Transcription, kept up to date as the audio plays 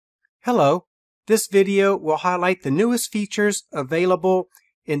Hello, this video will highlight the newest features available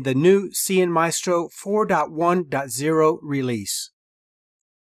in the new cnMaestro 4.1.0 release.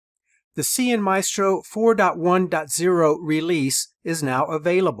 The cnMaestro 4.1.0 release is now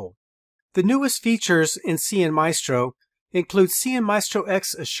available. The newest features in cnMaestro include cnMaestro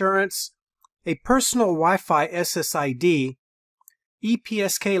X Assurance, a personal Wi-Fi SSID,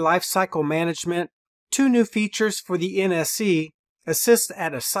 EPSK Lifecycle Management, 2 new features for the NSE, assist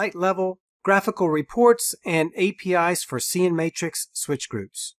at a site level, graphical reports, and APIs for cnMatrix switch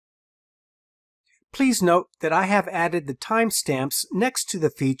groups. Please note that I have added the timestamps next to the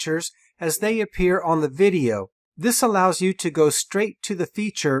features as they appear on the video. This allows you to go straight to the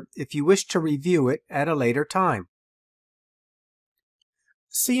feature if you wish to review it at a later time.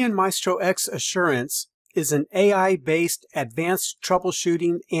 cnMaestro X Assurance is an AI-based advanced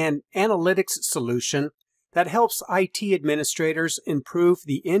troubleshooting and analytics solution that helps IT administrators improve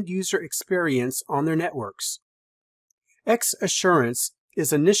the end-user experience on their networks. X Assurance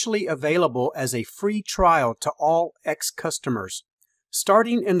is initially available as a free trial to all X customers.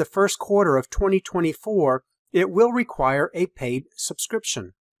 Starting in the first quarter of 2024, it will require a paid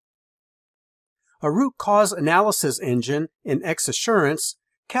subscription. A root cause analysis engine in X Assurance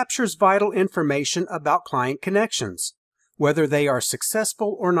captures vital information about client connections, whether they are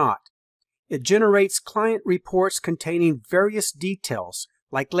successful or not. It generates client reports containing various details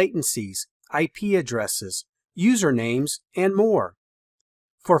like latencies, IP addresses, usernames, and more.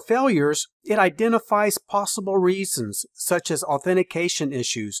 For failures, it identifies possible reasons such as authentication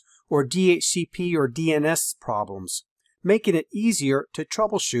issues or DHCP or DNS problems, making it easier to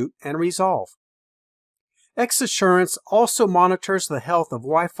troubleshoot and resolve. X Assurance also monitors the health of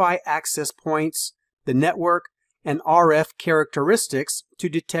Wi-Fi access points, the network, and RF characteristics to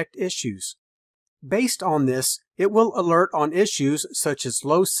detect issues. Based on this, it will alert on issues such as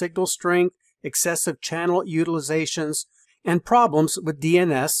low signal strength, excessive channel utilizations, and problems with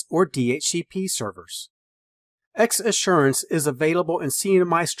DNS or DHCP servers. X Assurance is available in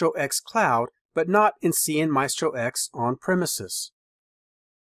cnMaestro X Cloud, but not in cnMaestro X on-premises.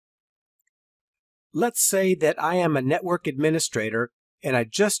 Let's say that I am a network administrator and I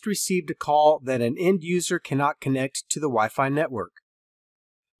just received a call that an end user cannot connect to the Wi-Fi network.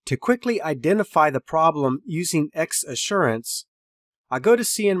 To quickly identify the problem using X Assurance, I go to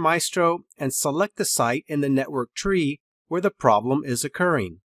cnMaestro and select the site in the network tree where the problem is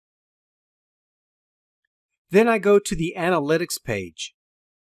occurring. Then I go to the Analytics page.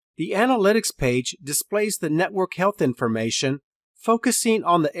 The Analytics page displays the network health information, focusing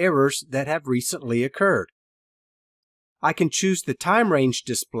on the errors that have recently occurred. I can choose the time range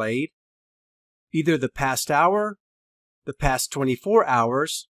displayed, either the past hour, the past 24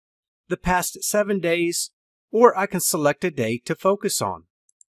 hours, the past 7 days, or I can select a day to focus on.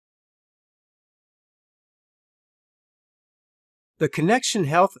 The Connection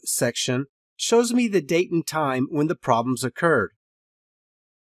Health section shows me the date and time when the problems occurred.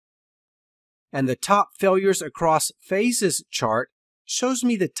 And the Top Failures Across Phases chart shows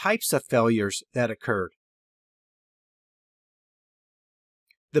me the types of failures that occurred.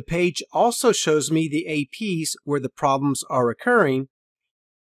 The page also shows me the APs where the problems are occurring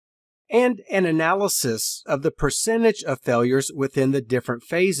and an analysis of the percentage of failures within the different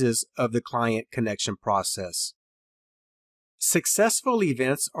phases of the client connection process. Successful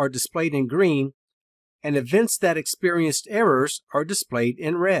events are displayed in green, and events that experienced errors are displayed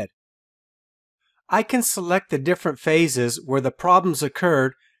in red. I can select the different phases where the problems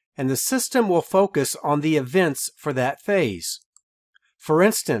occurred, and the system will focus on the events for that phase. For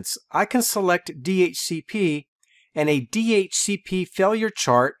instance, I can select DHCP and a DHCP failure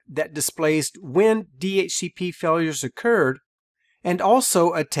chart that displays when DHCP failures occurred, and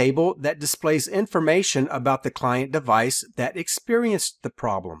also a table that displays information about the client device that experienced the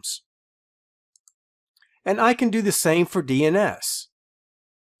problems. And I can do the same for DNS.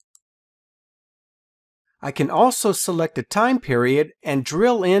 I can also select a time period and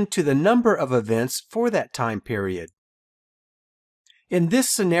drill into the number of events for that time period. In this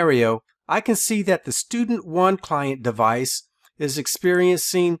scenario, I can see that the Student 1 client device is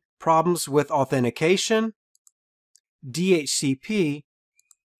experiencing problems with authentication, DHCP,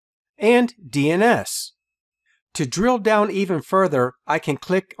 and DNS. To drill down even further, I can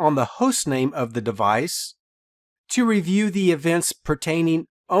click on the host name of the device to review the events pertaining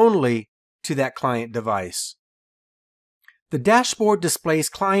only to that client device. The dashboard displays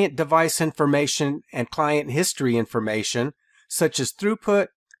client device information and client history information such as throughput,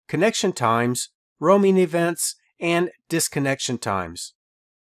 connection times, roaming events, and disconnection times.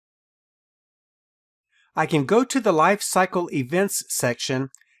 I can go to the Lifecycle Events section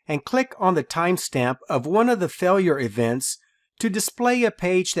and click on the timestamp of one of the failure events to display a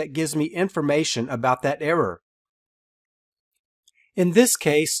page that gives me information about that error. In this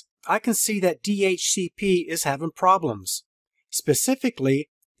case, I can see that DHCP is having problems. Specifically,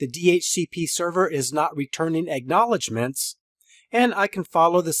 the DHCP server is not returning acknowledgments, and I can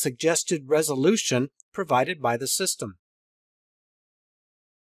follow the suggested resolution provided by the system.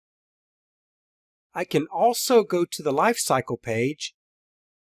 I can also go to the lifecycle page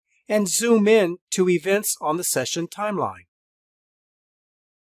and zoom in to events on the session timeline.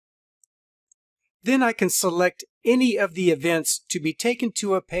 Then I can select any of the events to be taken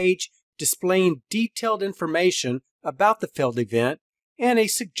to a page displaying detailed information about the failed event and a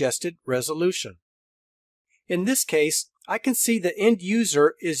suggested resolution. In this case, I can see the end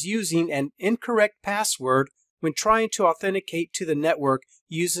user is using an incorrect password when trying to authenticate to the network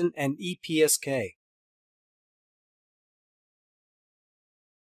using an EPSK.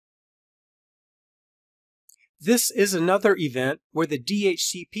 This is another event where the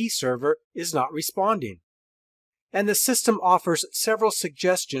DHCP server is not responding, and the system offers several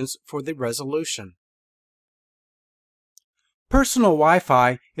suggestions for the resolution. Personal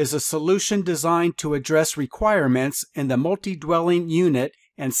Wi-Fi is a solution designed to address requirements in the multi-dwelling unit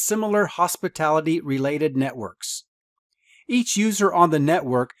and similar hospitality-related networks. Each user on the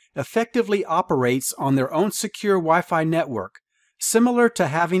network effectively operates on their own secure Wi-Fi network, similar to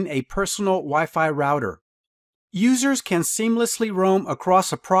having a personal Wi-Fi router. Users can seamlessly roam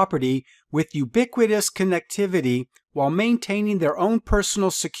across a property with ubiquitous connectivity while maintaining their own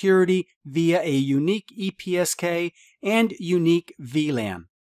personal security via a unique EPSK and unique VLAN.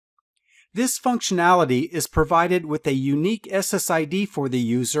 This functionality is provided with a unique SSID for the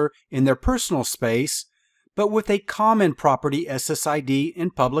user in their personal space, but with a common property SSID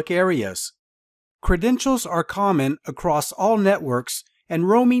in public areas. Credentials are common across all networks, and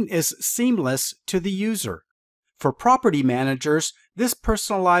roaming is seamless to the user. For property managers, this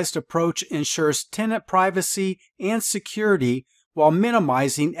personalized approach ensures tenant privacy and security while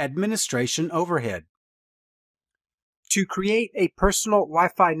minimizing administration overhead. To create a personal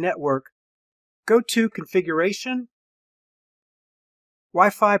Wi-Fi network, go to Configuration,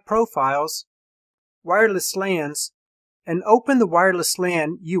 Wi-Fi Profiles, Wireless LANs, and open the wireless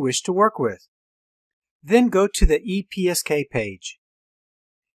LAN you wish to work with. Then go to the EPSK page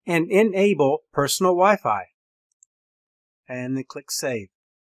and enable Personal Wi-Fi, and then click Save.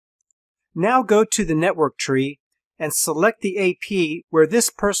 Now go to the network tree and select the AP where this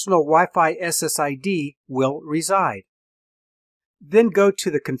personal Wi-Fi SSID will reside. Then go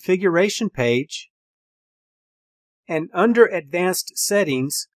to the Configuration page, and under Advanced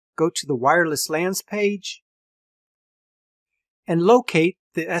Settings, go to the Wireless LANs page and locate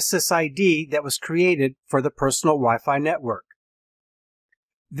the SSID that was created for the personal Wi-Fi network.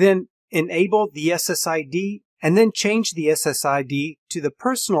 Then enable the SSID and then change the SSID to the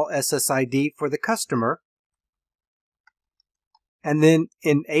personal SSID for the customer, and then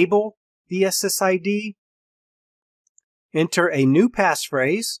enable the SSID, enter a new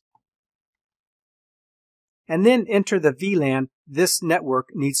passphrase, and then enter the VLAN this network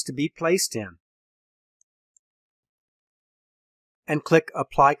needs to be placed in, and click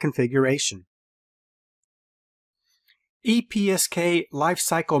Apply Configuration. EPSK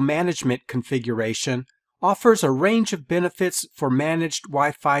Lifecycle Management Configuration offers a range of benefits for managed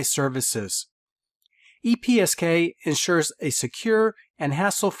Wi-Fi services. EPSK ensures a secure and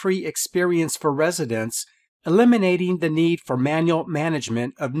hassle-free experience for residents, eliminating the need for manual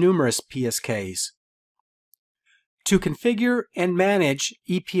management of numerous PSKs. To configure and manage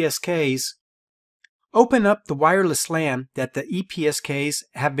EPSKs, open up the wireless LAN that the EPSKs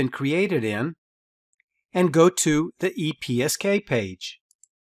have been created in and go to the EPSK page.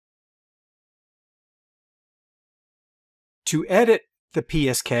 To edit the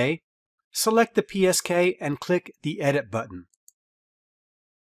PSK, select the PSK and click the Edit button.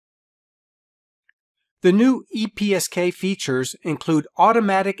 The new EPSK features include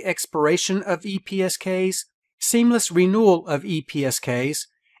automatic expiration of EPSKs, seamless renewal of EPSKs,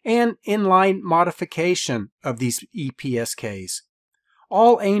 and inline modification of these EPSKs,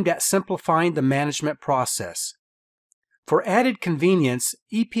 all aimed at simplifying the management process. For added convenience,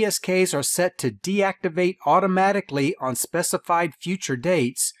 EPSKs are set to deactivate automatically on specified future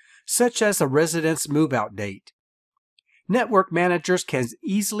dates, such as a resident's move-out date. Network managers can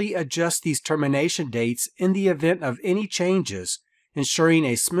easily adjust these termination dates in the event of any changes, ensuring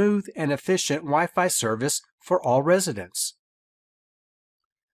a smooth and efficient Wi-Fi service for all residents.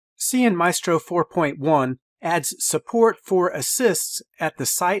 cnMaestro 4.1 adds support for assists at the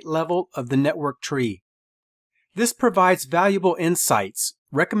site level of the network tree. This provides valuable insights,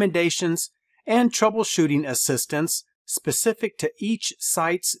 recommendations, and troubleshooting assistance specific to each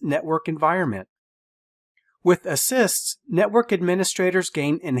site's network environment. With assists, network administrators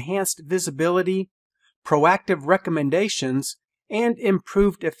gain enhanced visibility, proactive recommendations, and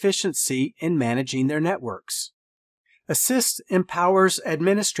improved efficiency in managing their networks. Assist empowers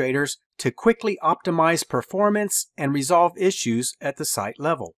administrators to quickly optimize performance and resolve issues at the site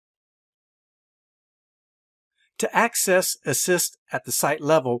level. To access Assist at the site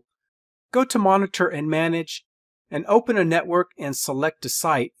level, go to Monitor and Manage and open a network and select a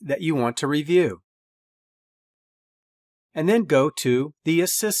site that you want to review. And then go to the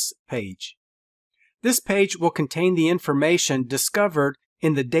Assists page. This page will contain the information discovered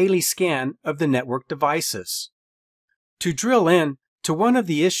in the daily scan of the network devices. To drill in to one of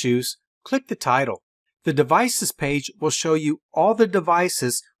the issues, click the title. The Devices page will show you all the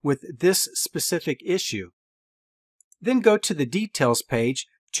devices with this specific issue. Then go to the Details page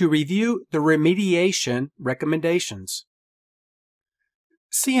to review the remediation recommendations.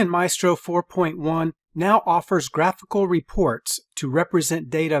 cnMaestro 4.1 now offers graphical reports to represent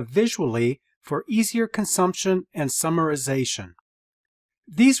data visually for easier consumption and summarization.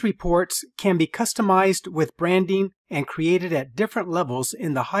 These reports can be customized with branding and created at different levels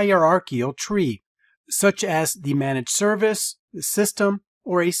in the hierarchical tree, such as the managed service, the system,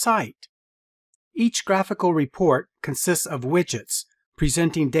 or a site. Each graphical report consists of widgets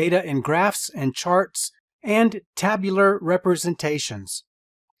presenting data in graphs and charts and tabular representations.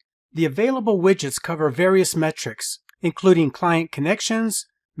 The available widgets cover various metrics, including client connections,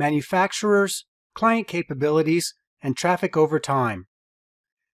 manufacturers, client capabilities, and traffic over time.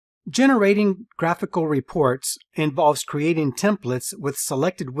 Generating graphical reports involves creating templates with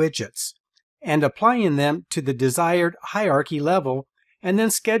selected widgets and applying them to the desired hierarchy level, and then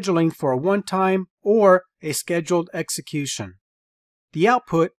scheduling for a one-time or a scheduled execution. The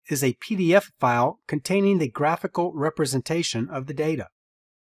output is a PDF file containing the graphical representation of the data.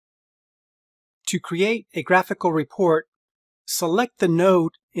 To create a graphical report, select the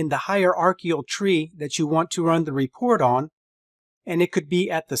node in the hierarchical tree that you want to run the report on, and it could be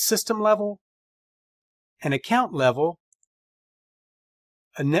at the system level, an account level,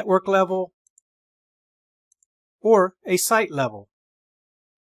 a network level, or a site level.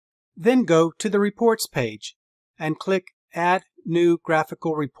 Then go to the Reports page and click Add New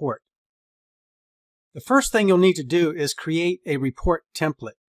Graphical Report. The first thing you'll need to do is create a report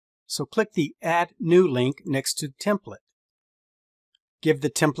template. So click the Add New link next to Template. Give the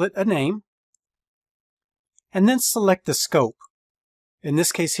template a name, and then select the scope. In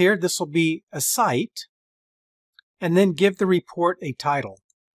this case here, this will be a site, and then give the report a title.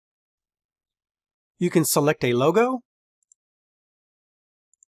 You can select a logo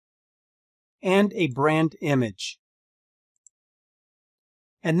and a brand image,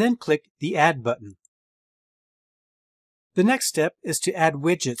 and then click the Add button. The next step is to add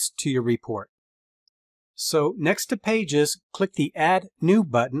widgets to your report. So next to Pages, click the Add New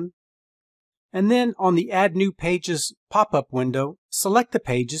button, and then on the Add New Pages pop-up window, select the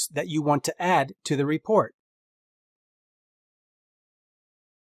pages that you want to add to the report.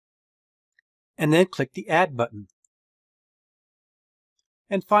 And then click the Add button.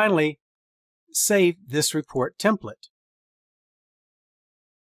 And finally, save this report template.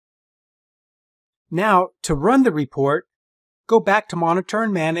 Now, to run the report, go back to Monitor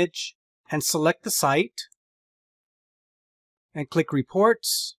and Manage and select the site and click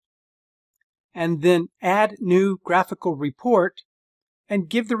Reports, and then Add New Graphical Report and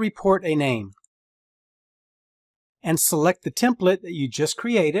give the report a name. And select the template that you just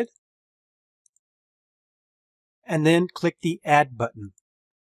created, and then click the Add button.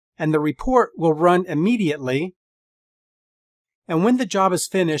 And the report will run immediately. And when the job is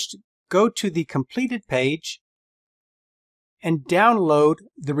finished, go to the Completed page and download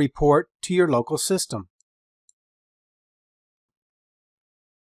the report to your local system.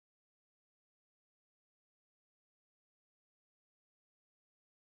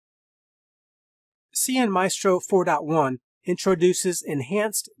 cnMaestro 4.1 introduces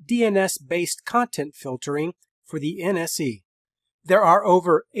enhanced DNS-based content filtering for the NSE. There are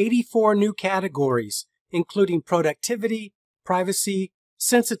over 84 new categories, including productivity, privacy,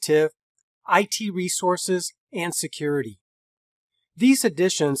 sensitive, IT resources, and security. These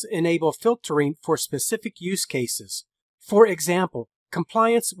additions enable filtering for specific use cases. For example,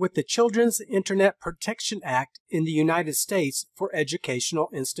 compliance with the Children's Internet Protection Act in the United States for educational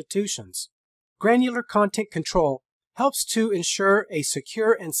institutions. Granular content control helps to ensure a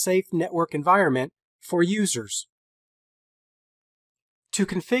secure and safe network environment for users. To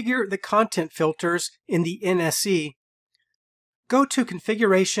configure the content filters in the NSE, Go to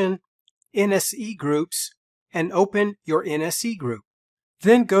Configuration, NSE Groups, and open your NSE group.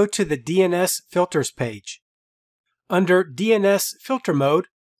 Then go to the DNS Filters page. Under DNS Filter Mode,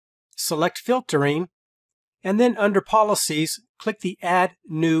 select Filtering, and then under Policies, click the Add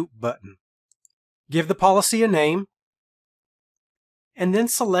New button. Give the policy a name, and then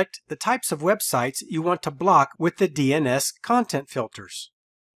select the types of websites you want to block with the DNS content filters.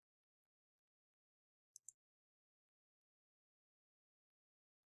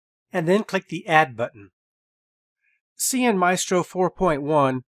 And then click the Add button. cnMaestro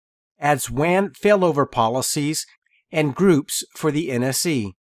 4.1 adds WAN failover policies and groups for the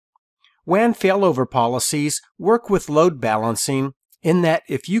NSE. WAN failover policies work with load balancing in that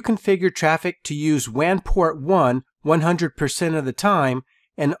if you configure traffic to use WAN port 1 100% of the time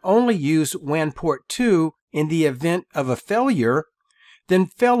and only use WAN port 2 in the event of a failure, then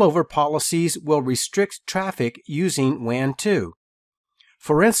failover policies will restrict traffic using WAN 2.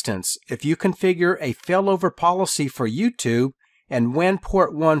 For instance, if you configure a failover policy for YouTube and WAN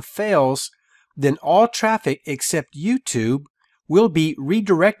port 1 fails, then all traffic except YouTube will be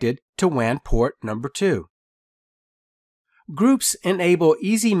redirected to WAN port number 2. Groups enable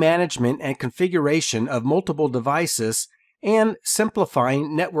easy management and configuration of multiple devices and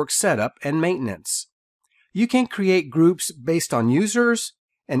simplifying network setup and maintenance. You can create groups based on users,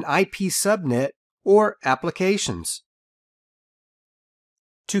 an IP subnet, or applications.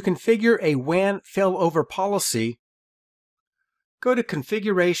 To configure a WAN failover policy, go to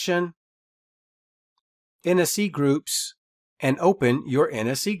Configuration, NSE Groups, and open your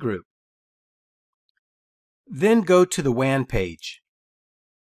NSE group. Then go to the WAN page.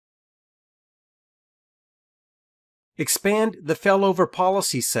 Expand the Failover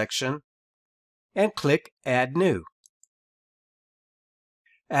Policy section and click Add New.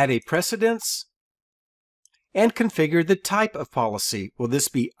 Add a precedence and configure the type of policy. Will this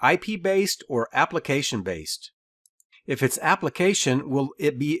be IP-based or application-based? If it's application, will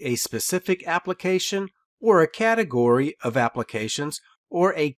it be a specific application or a category of applications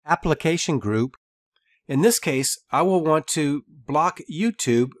or an application group? In this case, I will want to block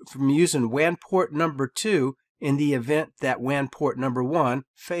YouTube from using WAN port number 2 in the event that WAN port number 1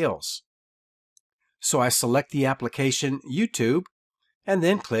 fails. So I select the application YouTube and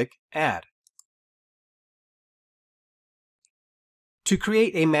then click Add. To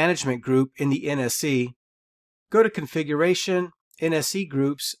create a management group in the NSE, go to Configuration, NSE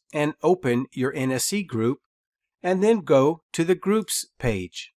Groups, and open your NSE group, and then go to the Groups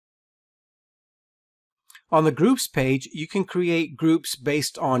page. On the Groups page, you can create groups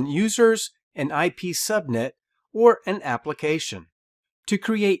based on users, an IP subnet, or an application. To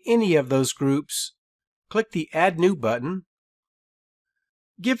create any of those groups, click the Add New button,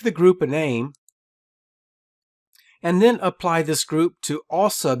 give the group a name, and then apply this group to all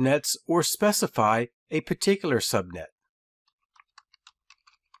subnets or specify a particular subnet.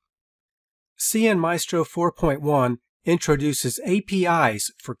 cnMaestro 4.1 introduces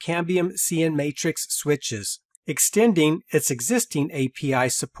APIs for Cambium cnMatrix switches, extending its existing API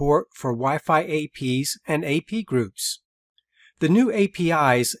support for Wi-Fi APs and AP groups. The new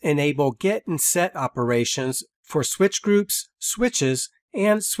APIs enable get and set operations for switch groups, switches,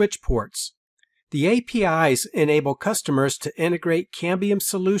 and switch ports. The APIs enable customers to integrate Cambium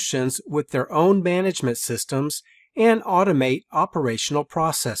solutions with their own management systems and automate operational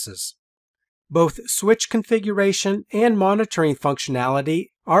processes. Both switch configuration and monitoring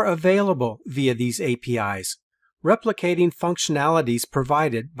functionality are available via these APIs, replicating functionalities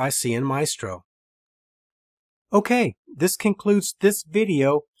provided by cnMaestro. Okay, this concludes this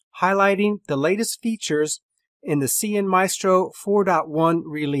video highlighting the latest features in the cnMaestro 4.1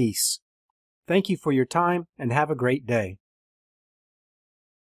 release. Thank you for your time and have a great day.